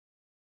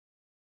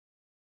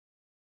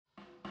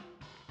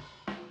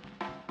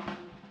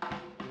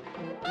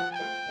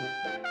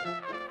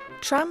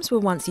Trams were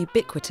once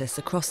ubiquitous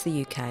across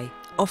the UK,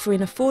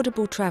 offering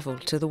affordable travel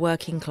to the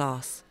working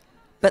class.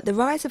 But the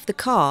rise of the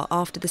car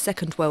after the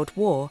Second World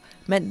War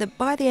meant that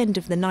by the end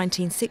of the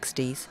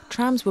 1960s,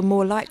 trams were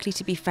more likely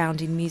to be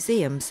found in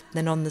museums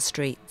than on the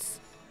streets.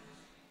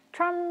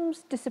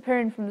 Trams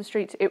disappearing from the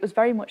streets, it was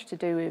very much to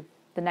do with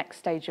the next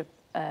stage of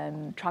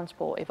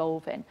transport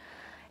evolving.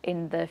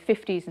 In the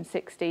 50s and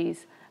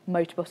 60s,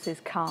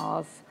 motorbuses,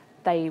 cars,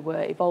 they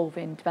were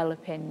evolving,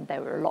 developing.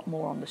 There were a lot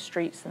more on the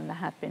streets than there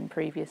had been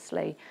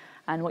previously.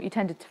 And what you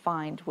tended to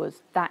find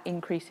was that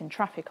increase in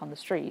traffic on the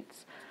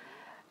streets.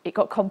 It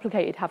got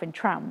complicated having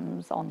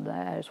trams on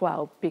there as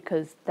well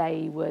because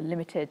they were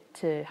limited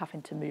to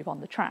having to move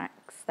on the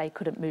tracks. They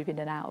couldn't move in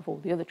and out of all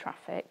the other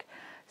traffic.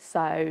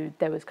 So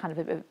there was kind of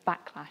a bit of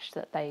backlash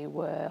that they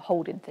were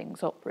holding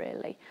things up,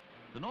 really.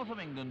 The North of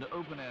England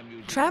Open Air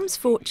Museum. Trams'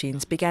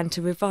 fortunes began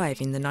to revive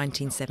in the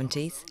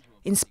 1970s.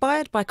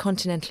 Inspired by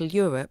continental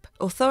Europe,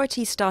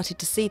 authorities started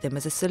to see them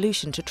as a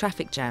solution to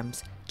traffic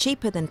jams,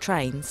 cheaper than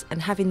trains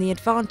and having the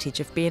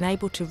advantage of being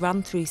able to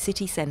run through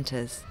city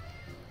centres.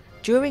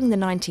 During the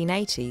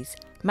 1980s,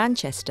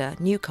 Manchester,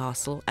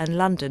 Newcastle and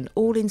London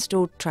all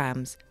installed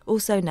trams,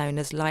 also known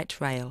as light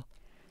rail.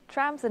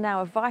 Trams are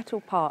now a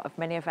vital part of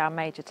many of our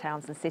major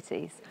towns and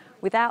cities.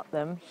 Without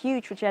them,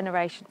 huge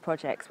regeneration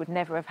projects would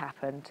never have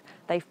happened.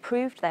 They've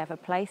proved they have a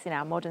place in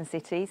our modern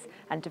cities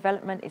and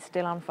development is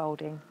still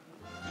unfolding.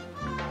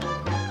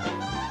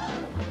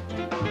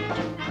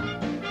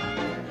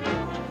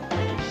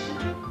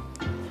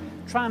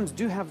 Trams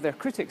do have their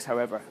critics,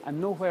 however,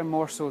 and nowhere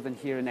more so than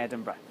here in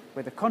Edinburgh,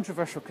 where the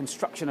controversial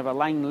construction of a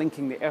line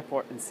linking the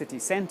airport and city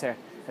centre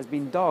has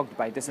been dogged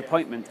by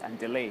disappointment and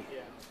delay.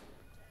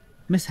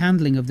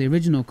 Mishandling of the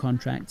original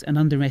contracts and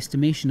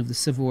underestimation of the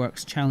civil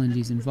works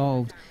challenges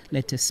involved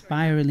led to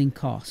spiralling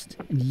cost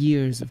and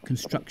years of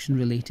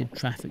construction-related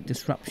traffic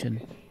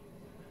disruption.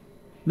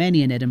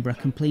 Many in Edinburgh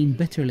complain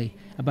bitterly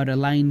about a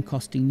line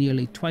costing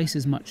nearly twice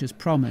as much as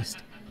promised,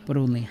 but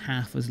only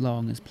half as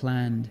long as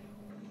planned.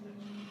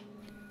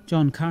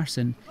 John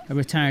Carson, a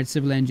retired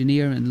civil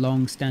engineer and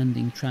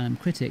long-standing tram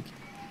critic,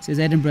 says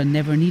Edinburgh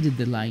never needed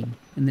the line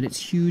and that its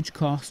huge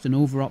cost and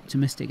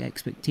over-optimistic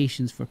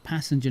expectations for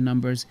passenger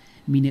numbers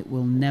mean it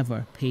will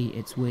never pay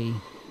its way.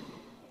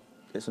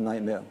 It's a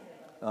nightmare,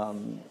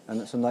 and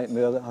it's a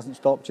nightmare that hasn't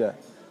stopped yet.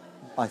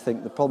 I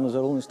think the problems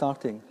are only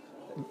starting.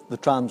 The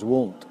trams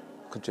won't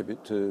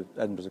contribute to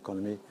Edinburgh's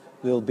economy.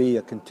 There'll be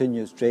a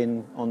continuous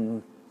drain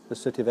on the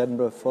city of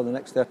Edinburgh for the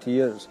next 30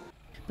 years.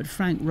 But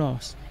Frank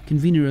Ross,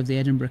 convener of the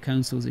Edinburgh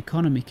Council's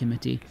Economy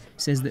Committee,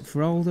 says that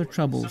for all their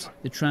troubles,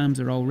 the trams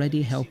are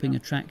already helping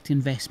attract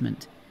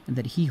investment and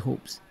that he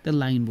hopes the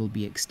line will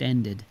be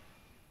extended.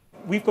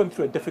 We've gone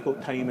through a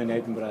difficult time in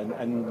Edinburgh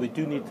and we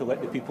do need to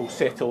let the people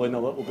settle in a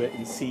little bit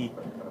and see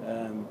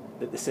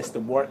that the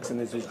system works and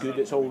is as good.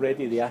 It's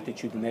already the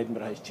attitude in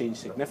Edinburgh has changed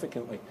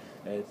significantly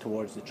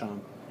towards the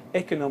tram.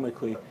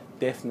 Economically,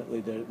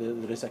 definitely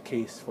there is a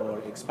case for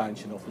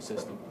expansion of the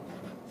system.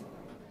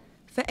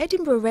 For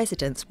Edinburgh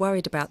residents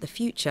worried about the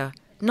future,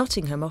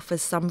 Nottingham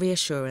offers some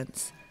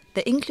reassurance.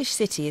 The English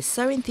city is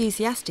so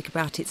enthusiastic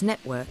about its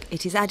network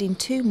it is adding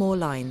 2 more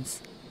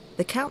lines.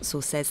 The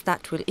council says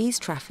that will ease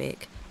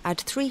traffic, add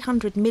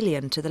 300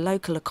 million to the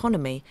local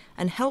economy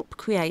and help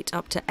create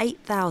up to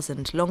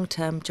 8,000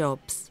 long-term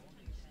jobs.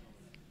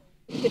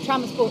 The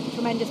tram has brought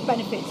tremendous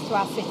benefits to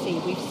our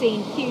city. We've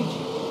seen huge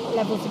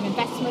levels of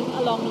investment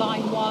along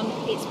Line 1.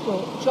 It's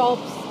brought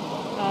jobs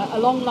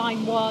along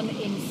Line 1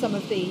 in some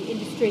of the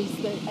industries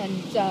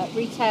and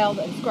retail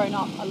that has grown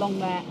up along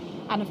there,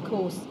 and of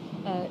course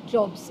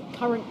jobs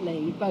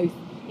currently both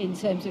in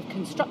terms of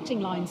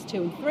constructing lines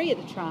 2 and 3 of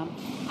the tram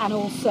and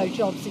also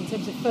jobs in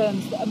terms of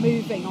firms that are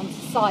moving onto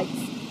sites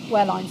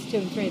where lines 2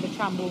 and 3 of the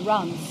tram will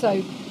run.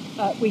 So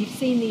we've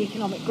seen the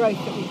economic growth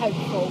that we hoped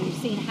for, we've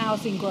seen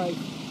housing growth,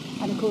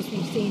 and of course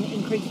we've seen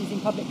increases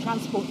in public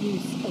transport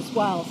use as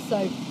well.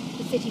 So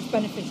the city's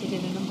benefited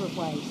in a number of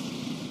ways.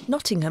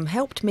 Nottingham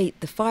helped meet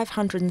the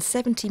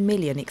 £570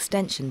 million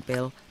extension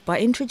bill by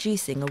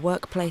introducing a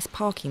workplace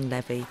parking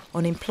levy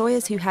on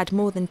employers who had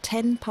more than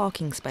 10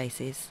 parking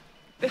spaces.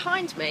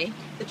 Behind me,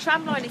 the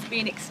tram line is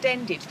being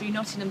extended through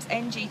Nottingham's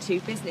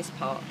NG2 Business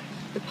Park.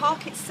 The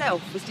park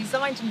itself was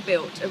designed and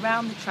built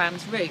around the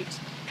tram's route.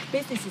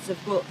 Businesses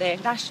have brought their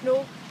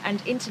national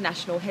and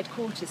international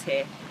headquarters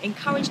here,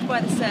 encouraged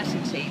by the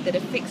certainty that a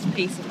fixed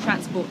piece of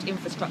transport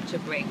infrastructure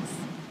brings.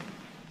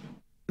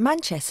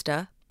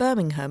 Manchester,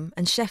 Birmingham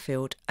and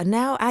Sheffield are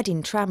now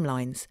adding tram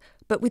lines,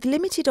 but with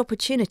limited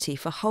opportunity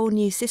for whole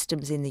new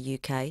systems in the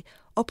UK,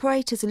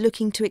 operators are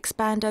looking to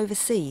expand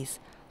overseas,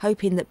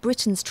 hoping that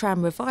Britain's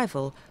tram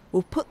revival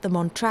will put them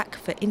on track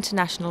for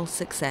international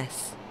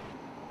success.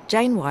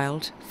 Jane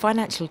Wilde,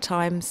 Financial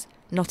Times,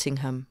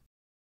 Nottingham.